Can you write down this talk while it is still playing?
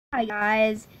Hi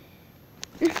guys.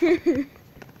 Hold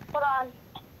on.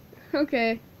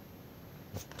 Okay.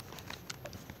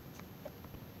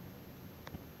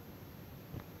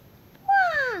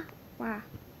 Wah! Wah!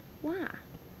 Wah!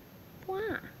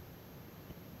 Wah!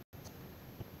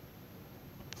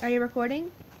 Are you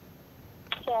recording?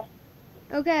 Yes.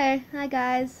 Okay. Hi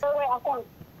guys. Oh wait,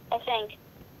 I think.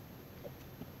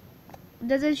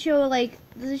 Does it show like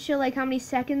how many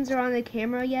seconds are on the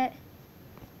camera yet?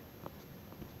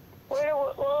 Where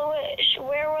will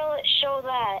it show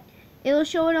that? It'll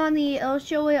show it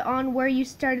on where you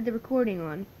started the recording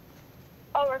on.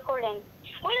 Oh, recording.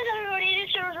 What is everybody? This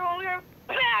is Rose. We're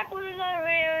back with another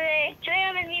video today. Today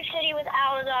I'm in Meep City with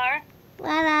Alazar.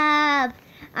 What up?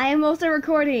 I am also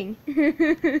recording. Hold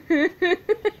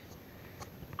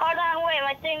on, wait,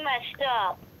 my thing messed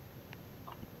up.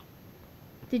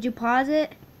 Did you pause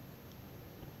it?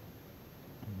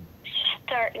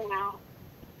 Start now.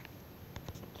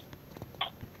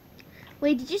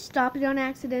 Wait, did you stop it on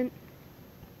accident?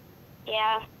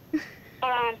 Yeah. Hold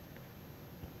on.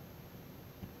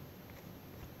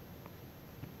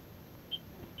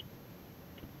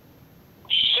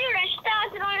 Shoot, I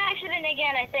stopped it on accident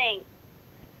again, I think.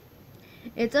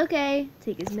 It's okay.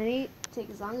 Take as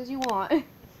long as you want.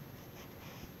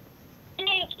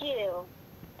 Thank you.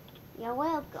 You're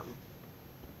welcome.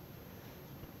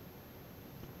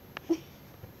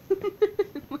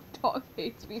 My dog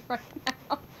hates me right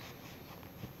now.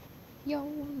 Yo.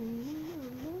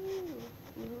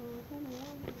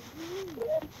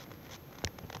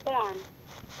 Come on.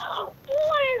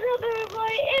 What is up,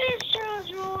 everybody? It is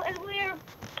Charles Rule, and we are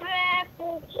back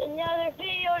with another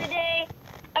video today.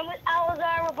 I'm with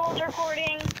Alazar. We're both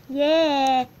recording.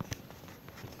 Yeah.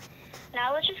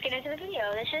 Now let's just get into the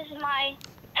video. This is my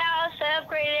house. I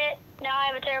upgraded it. Now I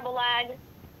have a terrible lag.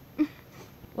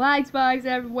 Lag spikes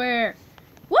everywhere.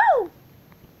 Woo!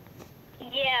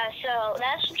 Yeah, so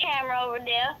that's the camera over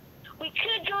there. We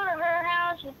could go to her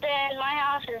house, but then my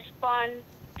house is fun.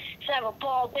 So I have a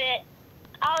ball pit.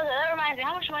 Alazar, that reminds me,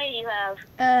 how much money do you have?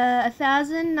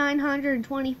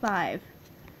 1,925.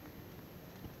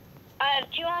 I have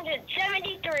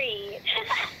 273.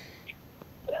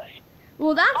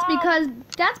 Well, that's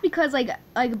because like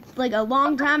a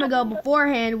long time ago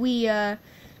beforehand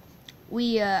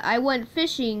I went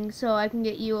fishing so I can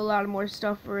get you a lot of more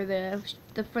stuff for the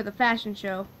fashion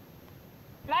show.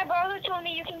 My brother told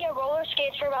me you can get roller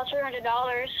skates for about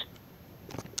 $300.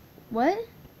 What?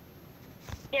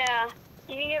 Yeah,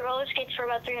 you can get roller skates for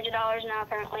about $300 now,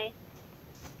 apparently.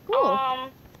 Cool.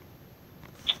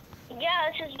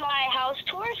 Yeah, this is my house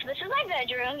tour. So this is my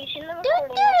bedroom. You seen the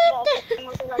recording?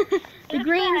 The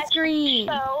green screen.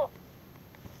 So,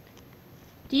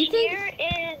 do you think? Here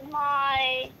is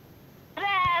my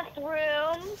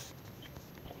bathroom.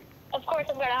 Of course,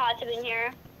 I've got a hot tub in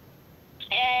here.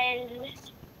 And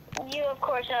you, of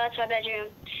course, that's my bedroom.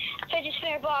 Fidget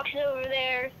spinner box is over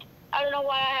there. I don't know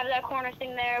why I have that corner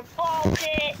thing there. Ball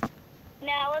pit.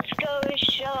 Now let's go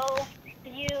show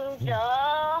you the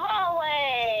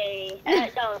hallway.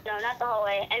 No, not the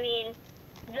hallway. I mean,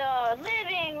 the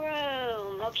living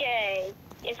room. Okay,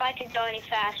 if I could go any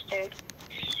faster.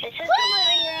 This is the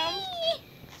living room.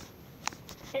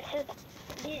 This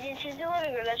is the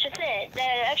living room. That's just it. The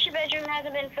extra bedroom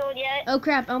hasn't been filled yet. Oh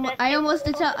crap! I almost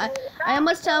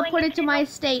teleported to my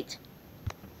estate.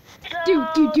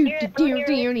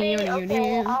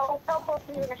 Okay, I'll teleport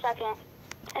to you in a second.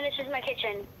 And this is my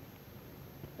kitchen.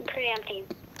 It's pretty empty.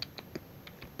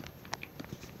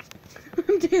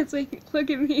 I'm dancing. Look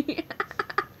at me.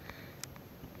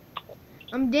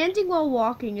 I'm dancing while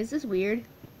walking. Is this weird?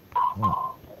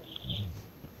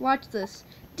 Watch this.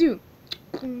 Dude.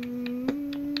 Look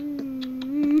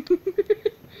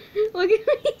at me.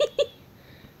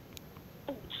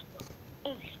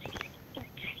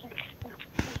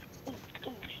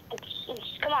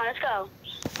 Come on, let's go.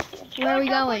 Where are we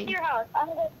going? To your house.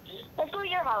 Let's go to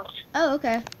your house. Oh,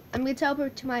 okay. I'm gonna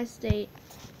teleport to my estate.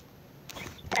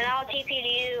 And I'll TP to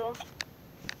you.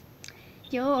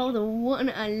 You're the one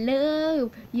I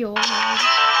love. You're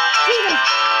Jesus!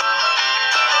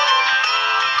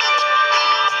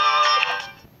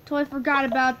 Totally forgot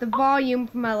about the volume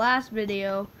from my last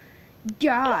video.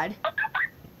 God.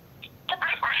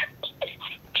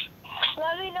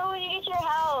 Let me know when you get to your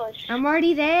house. I'm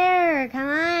already there. Come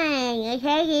on. It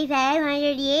takes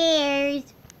 500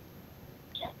 years.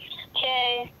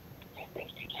 Okay.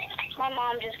 My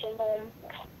mom just came home.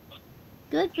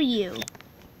 Good for you.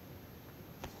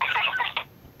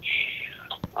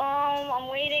 I'm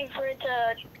waiting for it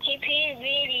to TP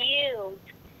me to you.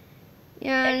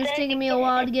 Yeah, it's taking me a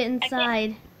while to get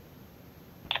inside.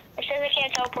 It says I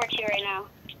can't teleport to you right now.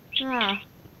 Ah.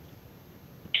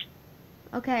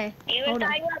 Okay. You Hold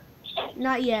on. inside up?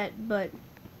 Not yet, but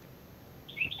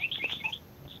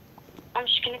I'm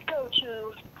just gonna go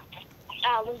to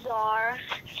Alazar.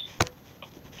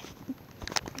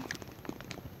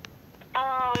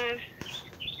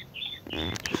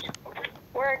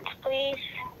 Work, please.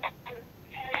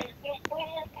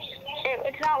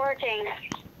 It's not working.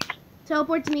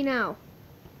 teleport to me now.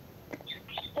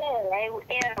 I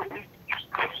am.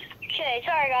 Okay,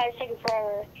 sorry guys, taking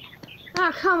forever.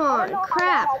 Ah, come I on. don't know how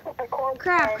Crap. long I took to record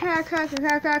Crap, today. crap, crap,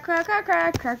 crap, crap, crap, crap,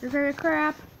 crap, crap, crap,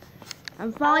 crap.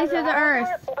 I'm falling through the earth.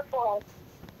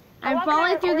 I'm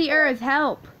falling through the earth.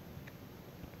 Help.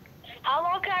 How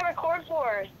long can I record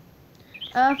for?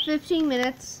 15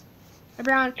 minutes.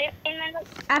 Around 15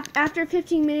 minutes? after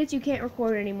 15 minutes, you can't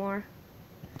record anymore.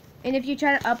 And if you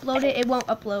try to upload it, it won't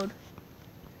upload.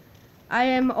 I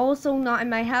am also not in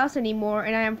my house anymore,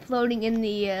 and I am floating in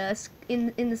the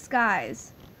in the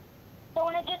skies. So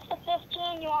when it gets to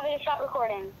 15, you want me to stop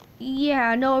recording?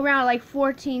 Yeah, no, around like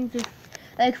 14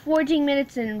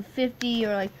 minutes and 50,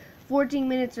 or like 14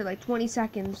 minutes or like 20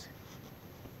 seconds.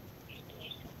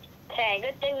 Okay,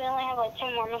 good thing we only have like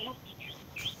 10 more minutes.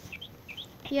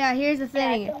 Yeah, here's the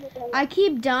thing. I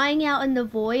keep dying out in the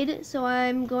void, so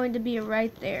I'm going to be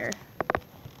right there.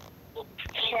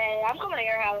 Okay, I'm coming to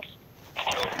your house.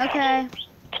 Okay.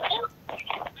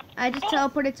 I just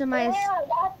teleported to my... Yeah,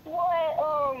 that's what,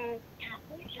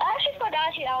 I actually forgot to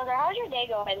ask you, Alexander, how's your day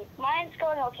going? Mine's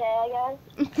going okay, I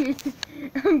guess.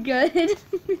 I'm good.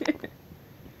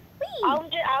 I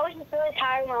was just really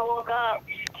tired when I woke up.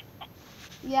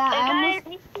 Yeah, I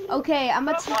almost... Okay, I'm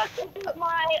gonna... This is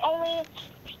my only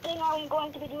thing I'm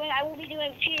going to be doing. I will be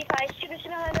doing PewDiePie Super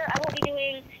Simulator. I will be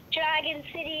doing Dragon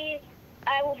City.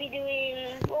 I will be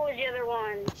doing... What was the other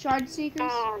one? Shard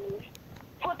Seekers?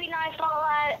 Flippy Knife and all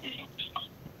that.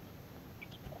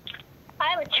 I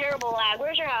have a terrible lag.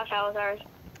 Where's your house, Alazar?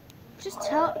 Just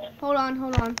hold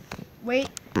on. Wait,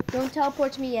 don't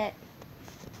teleport to me yet.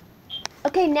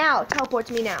 Okay, now. Teleport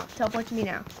to me now.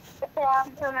 Yeah,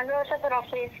 remember, shut that off,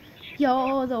 please.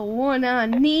 You're the one I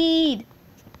need.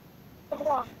 Shut it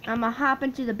off. I'ma hop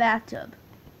into the bathtub.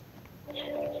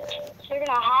 You're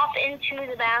gonna hop into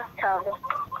the bathtub.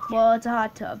 Well, it's a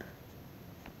hot tub.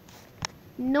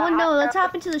 No, let's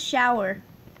hop into the shower.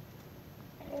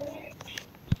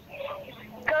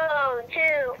 Go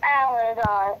to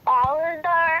Alazar.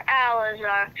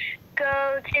 Alazar.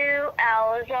 Go to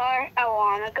Alazar. I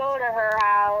wanna go to her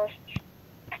house.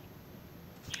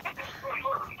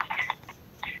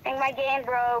 I think my game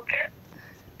broke.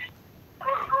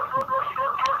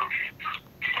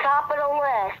 Top of the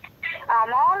list.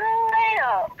 I'm on the way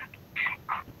up.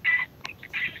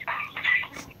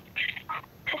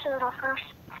 This is the first.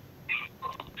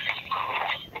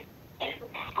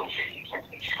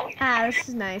 Ah, this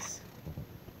is nice.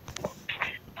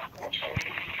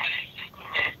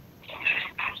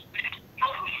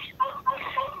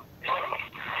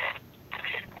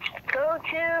 Go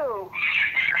to.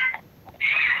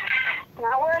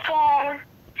 Not working.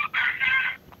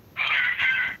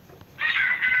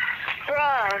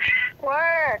 Brush.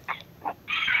 Work.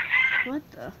 What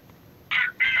the?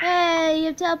 Hey, you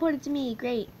have teleported to me.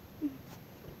 Great.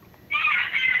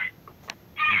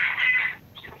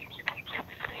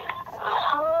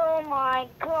 Oh my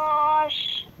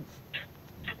gosh.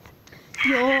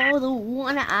 You're the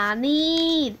one I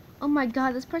need. Oh my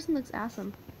god, this person looks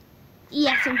awesome.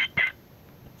 Awesome.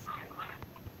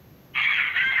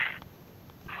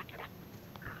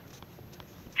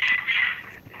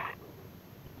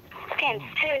 I'm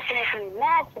seriously making me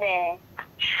mad today.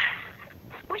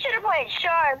 We should have played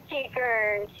Shard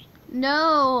Seekers.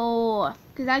 No,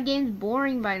 because that game's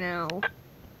boring by now.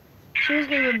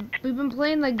 Seriously, we've been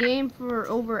playing the game for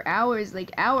over hours,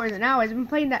 like hours and hours. We've been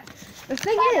playing that. The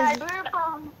thing is, Guys, we were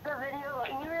from the video,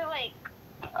 and we were like,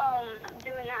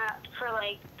 doing that for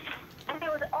like, I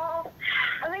think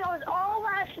it was all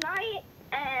last night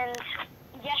and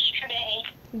yesterday.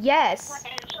 yes.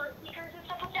 Playing Shard Seekers and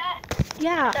stuff like that.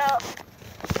 Yeah. So.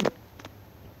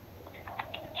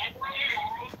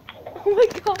 Oh my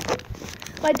god.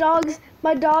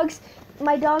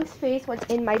 My dog's face was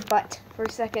in my butt for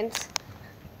a second.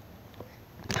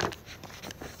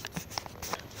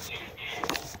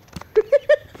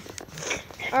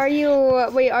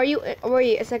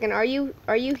 Wait a second, are you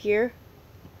here?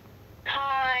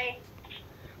 Hi.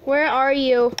 Where are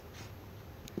you?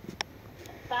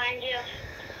 Behind you.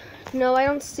 No, I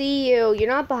don't see you. You're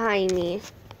not behind me.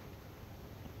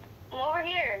 I'm over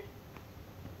here.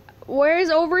 Where's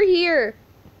over here?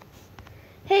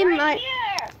 Hey, Right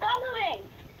here. Stop moving.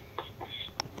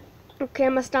 Okay,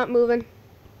 I'm gonna stop moving.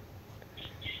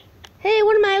 Hey,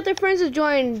 one of my other friends has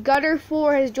joined.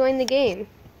 Gutter4 has joined the game.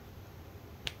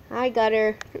 Hi,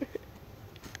 Gutter.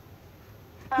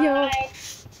 Yo. Hi.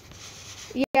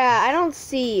 Yeah, I don't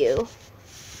see you.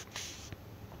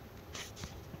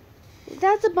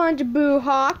 That's a bunch of boo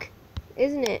hawk,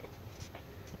 isn't it?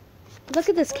 Look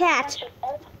at this cat.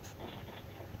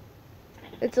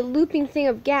 It's a looping thing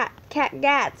of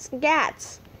gats.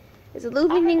 It's a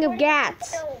looping thing of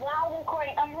gats.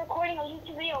 I'm recording a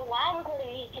YouTube video while recording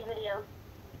a YouTube video.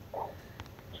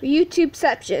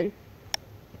 YouTubeception.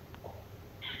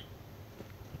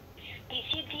 Do you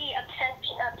see the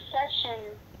obsession?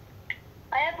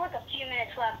 I have like a few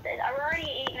minutes left. I'm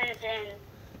already 8 minutes in.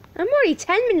 I'm already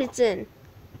 10 minutes in.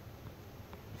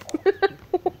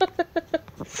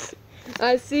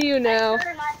 I see you now.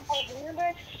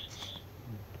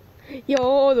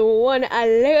 You're the one I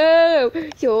love.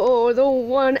 You're the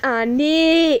one I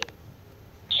need.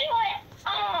 Shut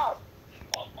up!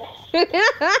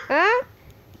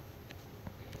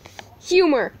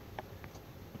 Humor.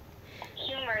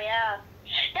 Humor, yeah.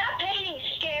 That painting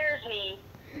scares me.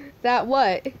 That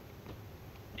what?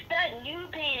 That new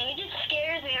painting, it just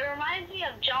scares me. It reminds me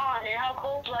of John and how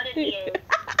cold-blooded he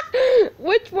is.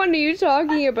 Which one are you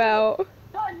talking about?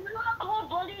 No, you know how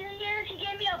cold-blooded he is? He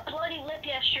gave me a bloody lip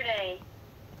yesterday.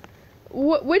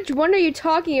 Which one are you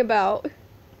talking about?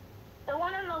 The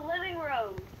one in the living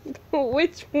room.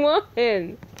 Which one?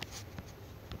 The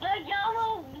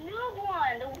yellow noob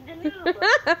one. The noob.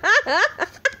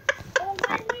 Oh,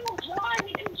 my name is John,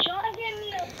 because John gave me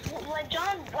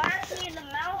John blasted me in the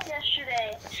mouth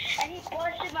yesterday, and he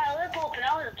busted my lip open. I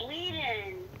was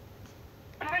bleeding.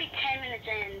 I'm already 10 minutes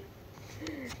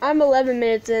in. I'm 11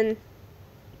 minutes in.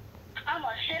 I'm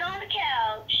gonna sit on the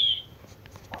couch.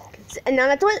 Sitting on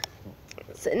the toilet.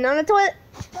 Sitting on the toilet.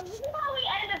 So this is how we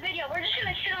end the video. We're just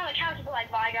gonna sit on the couch and be like,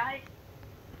 bye, guys.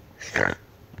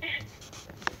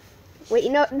 Wait,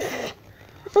 no.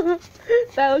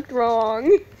 That looked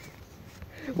wrong.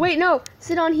 Wait, no.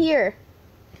 Sit on here.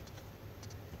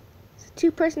 It's a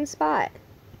 2-person spot.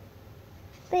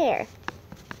 There.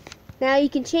 Now you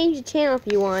can change the channel if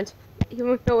you want.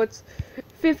 Even though it's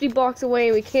 50 blocks away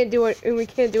and we can't do it and we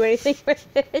can't do anything with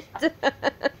it.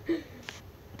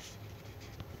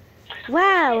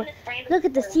 Wow, look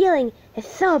at the ceiling. It's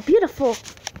so beautiful.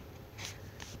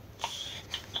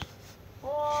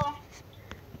 Well,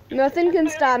 Nothing can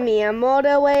stop me. I'm all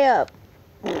the way up.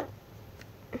 I'm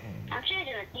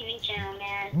changing the TV channel,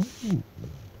 man.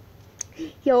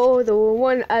 You're the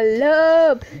one I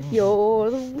love.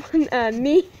 You're the one I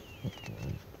need.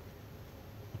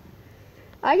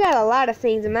 I got a lot of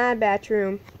things in my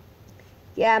bathroom.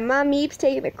 Yeah, my Meep's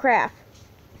taking a crap.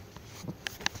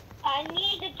 I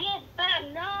need to get back.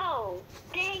 No.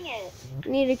 Dang it.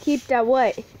 Need to keep that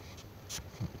what?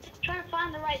 Trying to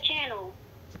find the right channel.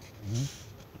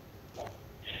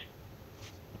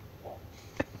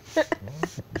 That's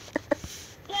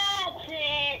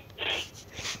it.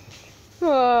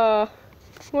 Oh,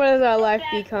 what has our life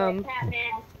Bad become? for that cat,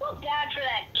 man. So bad for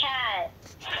that cat.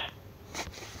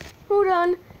 Hold on.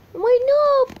 Wait,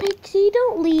 no, Pixie,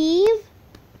 don't leave.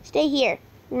 Stay here,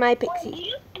 my Wait,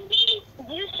 Pixie.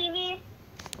 do you see me?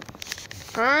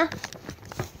 Huh?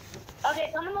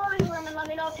 Okay, come in the living room and let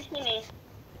me know if you see me.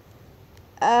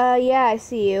 Yeah, I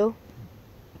see you.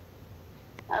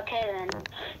 Okay then.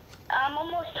 I'm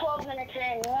almost 12 minutes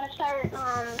in. You want to start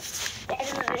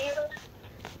editing the video?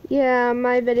 Yeah,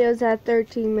 my video's at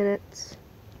 13 minutes.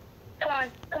 Come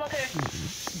on, come up here.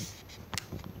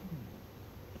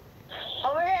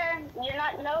 Over here. You're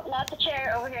not. Nope, not the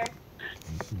chair. Over here.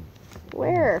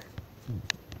 Where?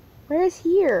 Where's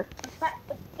here?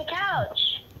 The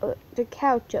couch. The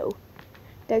coucho.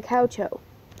 The coucho.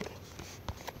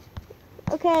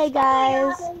 Okay,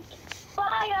 guys.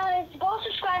 Bye, guys. Go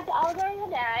subscribe to Oliver and the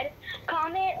Dad.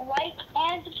 Comment, like,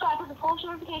 and subscribe with the post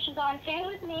notifications on. Stay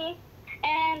with me.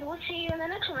 And we'll see you in the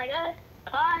next one, I guess.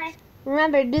 Bye.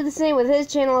 Remember to do the same with his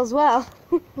channel as well.